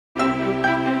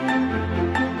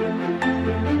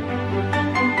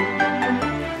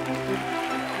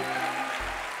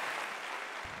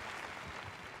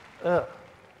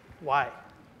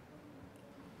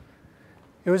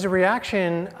It was a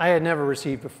reaction I had never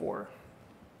received before.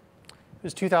 It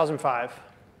was 2005,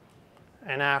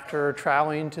 and after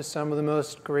traveling to some of the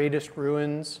most greatest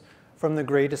ruins from the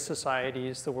greatest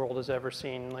societies the world has ever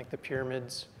seen, like the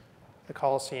pyramids, the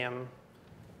Colosseum,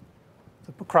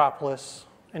 the Acropolis,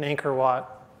 and Angkor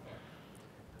Wat,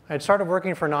 I had started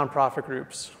working for nonprofit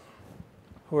groups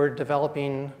who were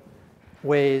developing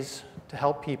ways to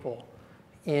help people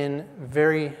in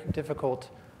very difficult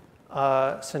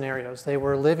scenarios. They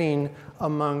were living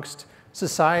amongst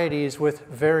societies with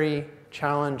very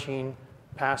challenging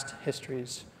past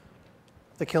histories.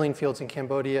 The killing fields in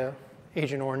Cambodia,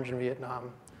 Agent Orange in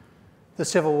Vietnam, the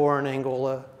civil war in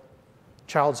Angola,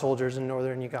 child soldiers in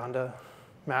northern Uganda,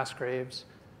 mass graves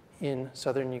in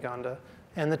southern Uganda,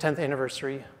 and the 10th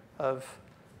anniversary of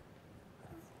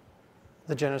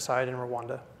the genocide in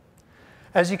Rwanda.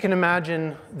 As you can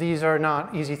imagine, these are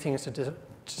not easy things to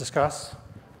discuss,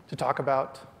 to talk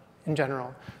about in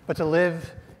general, but to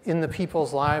live in the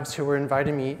people's lives who were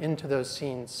inviting me into those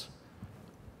scenes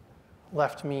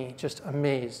left me just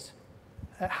amazed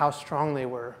at how strong they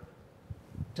were,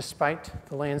 despite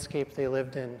the landscape they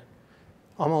lived in,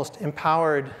 almost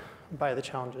empowered by the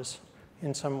challenges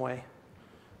in some way.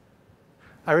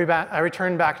 I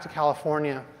returned back to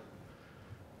California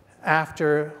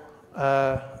after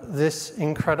this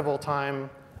incredible time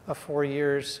of 4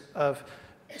 years of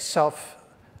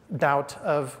self-doubt,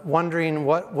 of wondering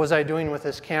what was I doing with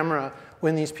this camera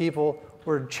when these people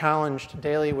were challenged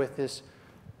daily with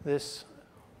this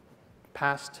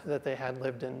past that they had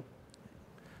lived in.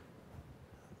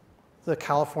 The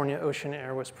California ocean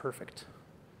air was perfect.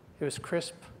 It was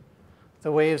crisp.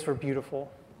 The waves were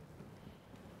beautiful.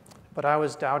 But I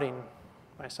was doubting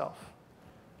myself.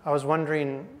 I was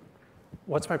wondering,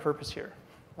 what's my purpose here?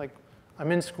 Like,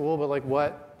 I'm in school, but like,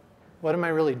 what am I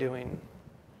really doing?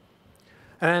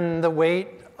 And the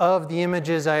weight of the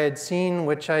images I had seen,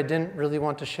 which I didn't really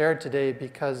want to share today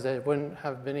because I wouldn't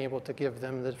have been able to give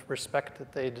them the respect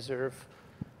that they deserve,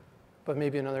 but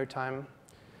maybe another time.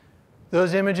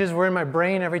 Those images were in my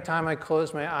brain every time I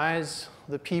closed my eyes.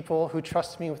 The people who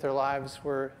trusted me with their lives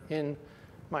were in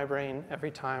my brain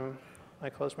every time I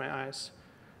closed my eyes.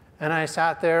 And I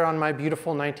sat there on my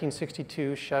beautiful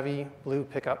 1962 Chevy blue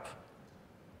pickup.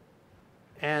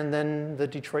 And then the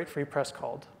Detroit Free Press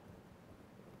called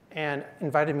and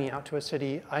invited me out to a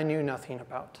city I knew nothing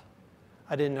about.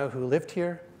 I didn't know who lived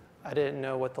here. I didn't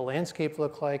know what the landscape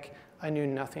looked like. I knew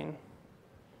nothing,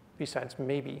 besides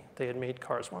maybe they had made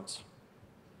cars once.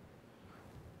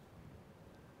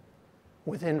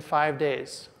 Within 5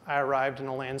 days, I arrived in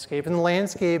a landscape. And the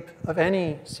landscape of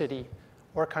any city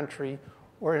or country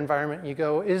or environment you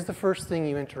go is the first thing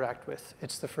you interact with.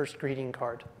 It's the first greeting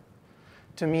card.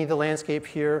 To me, the landscape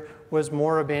here was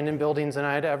more abandoned buildings than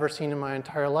I had ever seen in my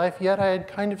entire life, yet I had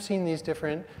kind of seen these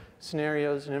different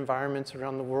scenarios and environments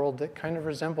around the world that kind of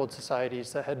resembled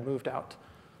societies that had moved out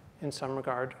in some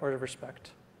regard or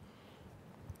respect.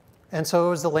 And so it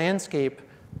was the landscape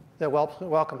that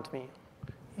welcomed me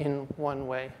in one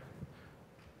way.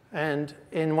 And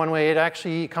in one way, it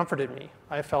actually comforted me.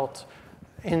 I felt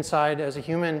inside as a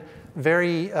human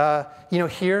very,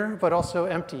 here, but also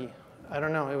empty. I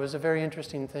don't know, it was a very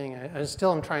interesting thing. I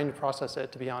still am trying to process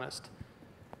it, to be honest.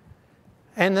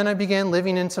 And then I began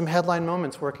living in some headline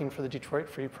moments working for the Detroit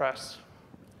Free Press.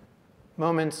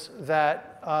 Moments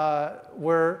that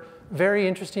were very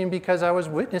interesting because I was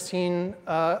witnessing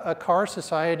a car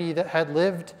society that had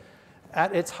lived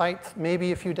at its height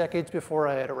maybe a few decades before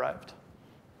I had arrived,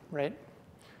 right?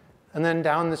 And then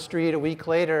down the street a week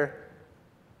later,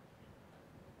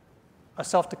 a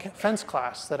self-defense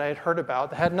class that I had heard about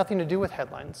that had nothing to do with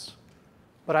headlines.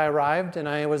 But I arrived, and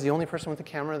I was the only person with a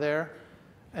camera there,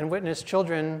 and witnessed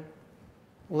children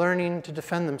learning to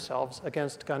defend themselves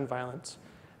against gun violence.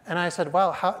 And I said,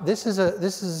 wow, these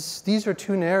are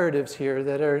two narratives here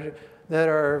that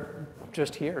are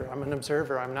just here. I'm an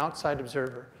observer. I'm an outside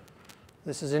observer.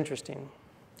 This is interesting.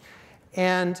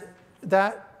 And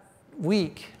that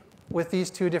week, with these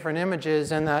two different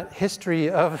images and that history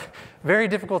of very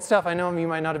difficult stuff, I know you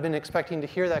might not have been expecting to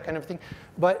hear that kind of thing,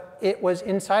 but it was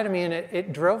inside of me, and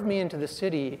it drove me into the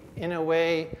city in a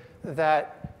way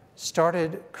that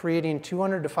started creating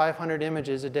 200 to 500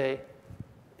 images a day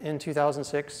in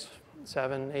 2006,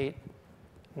 7, 8,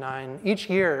 9. Each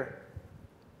year,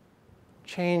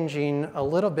 changing a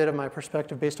little bit of my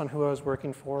perspective based on who I was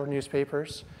working for,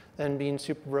 newspapers, then being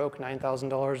super broke,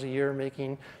 $9,000 a year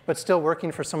making, but still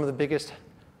working for some of the biggest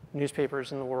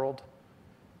newspapers in the world.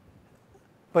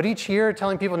 But each year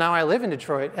telling people now I live in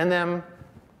Detroit, and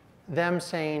them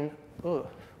saying, ugh,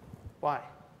 why?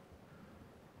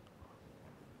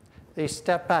 They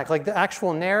step back. Like the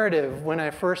actual narrative, when I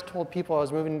first told people I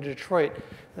was moving to Detroit,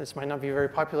 this might not be very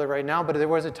popular right now, but there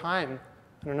was a time,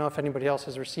 I don't know if anybody else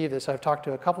has received this, I've talked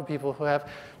to a couple people who have,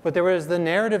 but there was the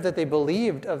narrative that they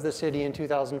believed of the city in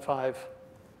 2005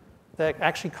 that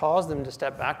actually caused them to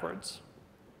step backwards.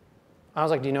 I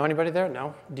was like, do you know anybody there?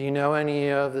 No. Do you know any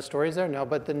of the stories there? No.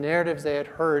 But the narratives they had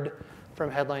heard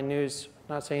from headline news,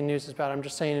 I'm not saying news is bad, I'm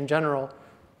just saying in general,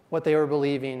 what they were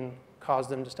believing caused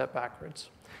them to step backwards.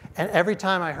 And every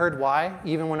time I heard why,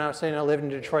 even when I was saying I lived in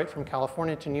Detroit from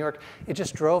California to New York, it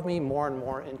just drove me more and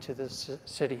more into this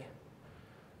city.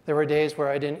 There were days where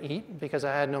I didn't eat because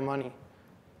I had no money.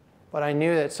 But I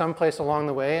knew that someplace along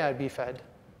the way I'd be fed.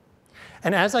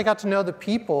 And as I got to know the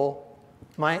people,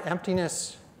 my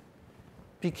emptiness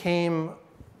became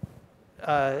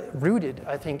rooted,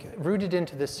 I think, rooted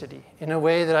into this city in a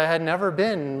way that I had never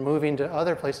been moving to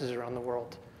other places around the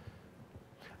world.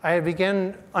 I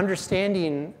began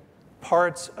understanding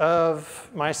parts of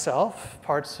myself,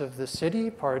 parts of the city,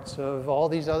 parts of all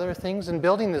these other things, and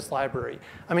building this library.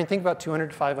 I mean, think about 200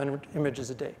 to 500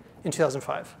 images a day in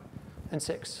 2005 and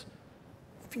 6.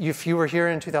 If you were here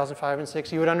in 2005 and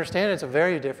 6, you would understand it's a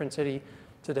very different city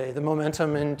today. The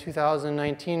momentum in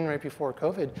 2019, right before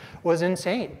COVID, was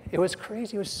insane. It was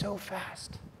crazy. It was so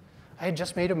fast. I had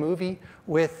just made a movie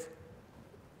with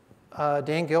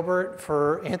Dan Gilbert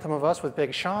for Anthem of Us with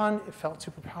Big Sean. It felt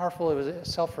super powerful. It was a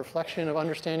self-reflection of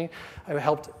understanding. I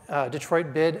helped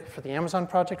Detroit bid for the Amazon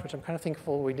project, which I'm kind of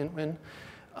thankful we didn't win.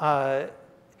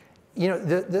 You know,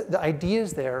 the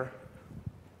ideas there,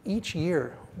 each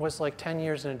year was like 10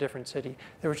 years in a different city.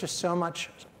 There was just so much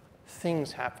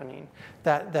things happening.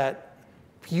 That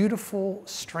beautiful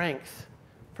strength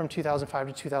from 2005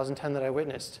 to 2010 that I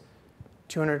witnessed,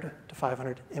 200 to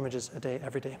 500 images a day,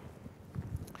 every day.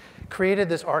 Created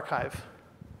this archive,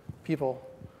 people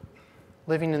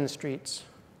living in the streets,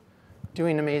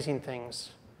 doing amazing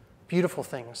things, beautiful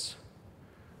things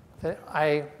that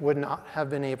I would not have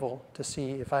been able to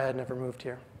see if I had never moved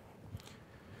here.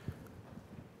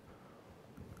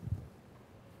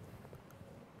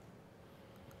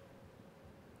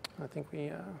 I think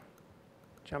we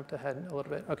jumped ahead a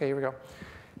little bit. OK, here we go.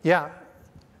 Yeah,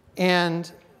 and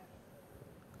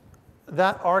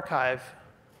that archive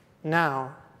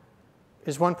now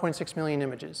is 1.6 million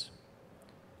images.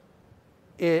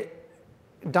 It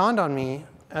dawned on me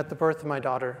at the birth of my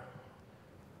daughter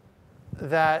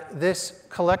that this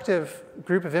collective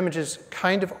group of images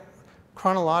kind of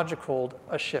chronologicaled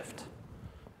a shift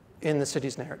in the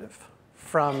city's narrative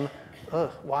from,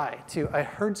 why, to I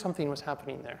heard something was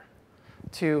happening there,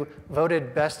 to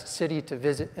voted best city to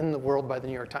visit in the world by the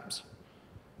New York Times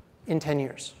in 10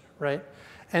 years, right?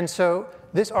 And so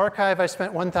this archive I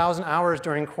spent 1,000 hours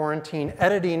during quarantine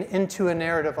editing into a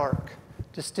narrative arc,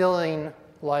 distilling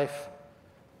life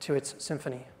to its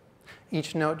symphony,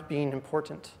 each note being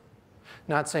important.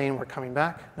 Not saying we're coming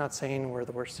back, not saying we're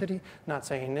the worst city, not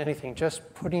saying anything,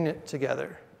 just putting it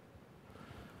together.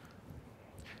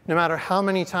 No matter how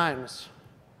many times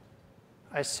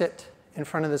I sit in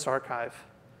front of this archive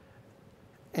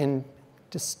and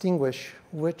distinguish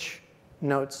which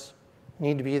notes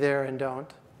need to be there and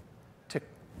don't, to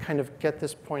kind of get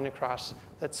this point across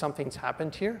that something's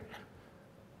happened here,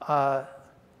 I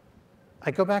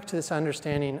go back to this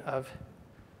understanding of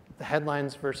the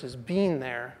headlines versus being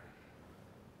there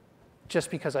just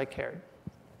because I cared.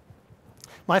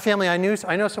 My family, I know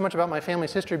so much about my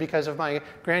family's history because of my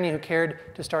granny who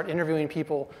cared to start interviewing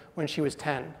people when she was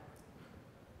 10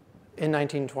 in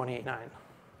 1929.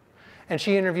 And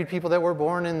she interviewed people that were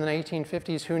born in the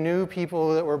 1850s who knew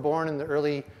people that were born in the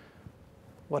early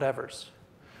whatevers.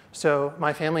 So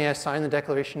my family has signed the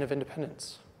Declaration of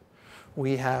Independence.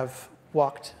 We have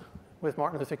walked with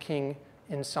Martin Luther King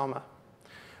in Selma.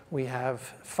 We have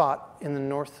fought in the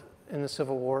North in the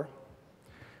Civil War.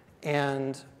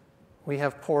 And we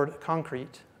have poured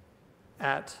concrete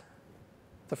at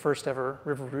the first ever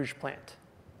River Rouge plant.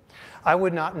 I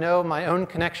would not know my own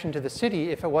connection to the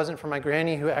city if it wasn't for my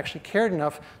granny who actually cared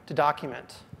enough to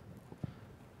document.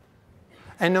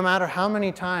 And no matter how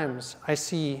many times I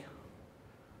see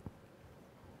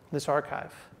this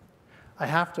archive, I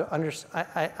have to understand,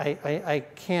 I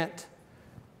can't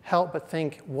help but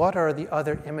think, what are the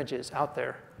other images out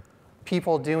there?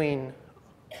 People doing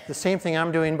the same thing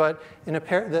I'm doing, but in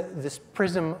this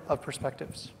prism of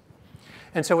perspectives.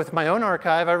 And so with my own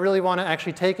archive, I really want to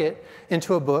actually take it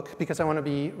into a book because I want to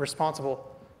be responsible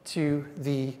to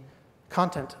the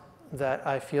content that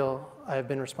I feel I've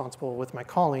been responsible with my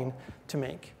calling to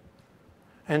make.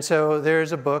 And so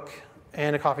there's a book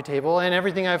and a coffee table, and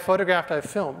everything I've photographed, I've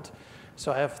filmed.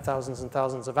 So I have thousands and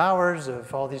thousands of hours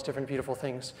of all these different beautiful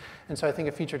things. And so I think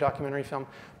a feature documentary film.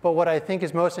 But what I think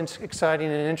is most exciting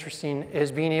and interesting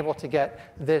is being able to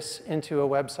get this into a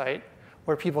website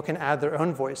where people can add their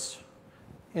own voice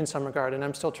in some regard. And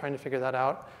I'm still trying to figure that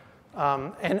out.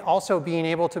 And also being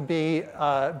able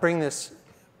to bring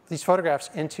these photographs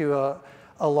into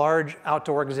a large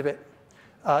outdoor exhibit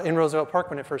in Roosevelt Park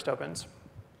when it first opens,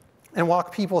 and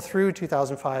walk people through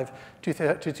 2005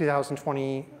 to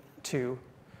 2022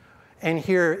 and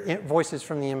hear voices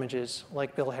from the images,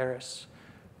 like Bill Harris,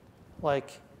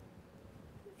 like,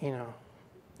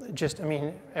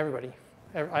 everybody.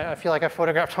 I feel like I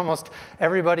photographed almost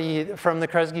everybody from the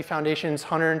Kresge Foundation's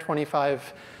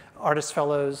 125 artist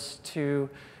fellows to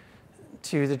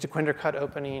the DeQuinder-Cut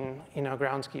opening,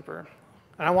 groundskeeper.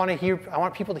 And I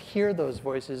want people to hear those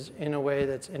voices in a way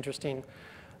that's interesting.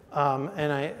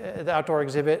 And the outdoor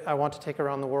exhibit, I want to take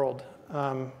around the world.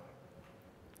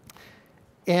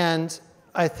 And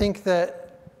I think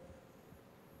that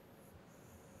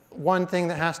one thing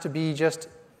that has to be just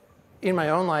in my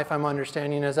own life I'm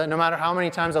understanding is that no matter how many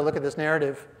times I look at this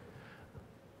narrative,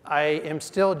 I am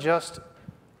still just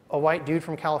a white dude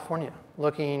from California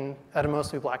looking at a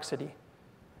mostly black city.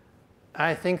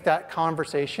 I think that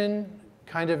conversation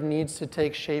kind of needs to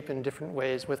take shape in different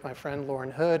ways with my friend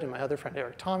Lauren Hood and my other friend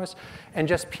Eric Thomas, and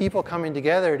just people coming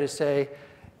together to say,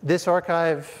 this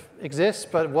archive exists,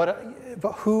 but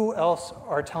who else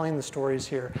are telling the stories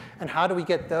here? And how do we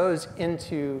get those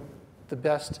into the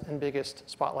best and biggest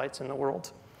spotlights in the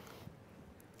world?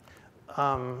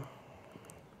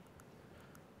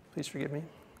 Please forgive me.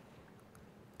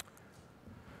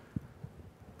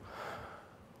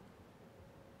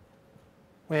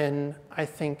 When I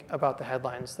think about the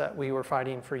headlines that we were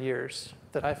fighting for years,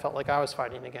 that I felt like I was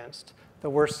fighting against, the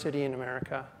worst city in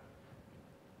America.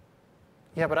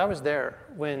 Yeah, but I was there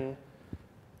when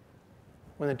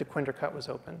the DeQuinder-Cut was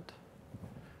opened.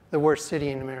 The worst city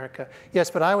in America. Yes,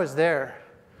 but I was there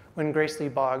when Grace Lee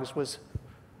Boggs was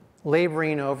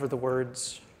laboring over the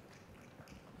words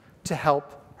to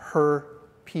help her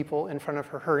people in front of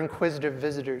her, her inquisitive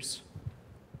visitors,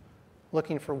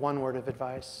 looking for one word of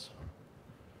advice.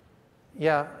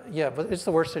 Yeah, but it's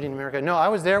the worst city in America. No, I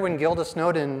was there when Gilda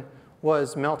Snowden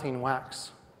was melting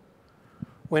wax,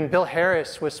 when Bill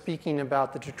Harris was speaking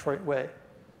about the Detroit way.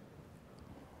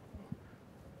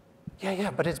 Yeah,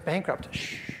 but it's bankrupt.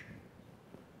 Shh.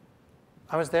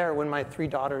 I was there when my 3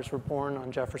 daughters were born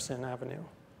on Jefferson Avenue,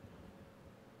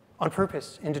 on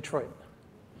purpose, in Detroit.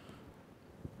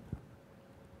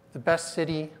 The best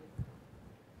city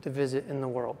to visit in the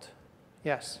world.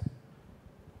 Yes.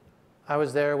 I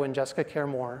was there when Jessica Care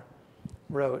Moore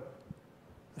wrote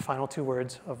the final 2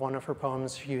 words of one of her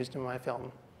poems used in my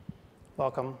film,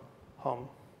 Welcome Home.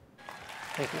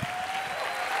 Thank you.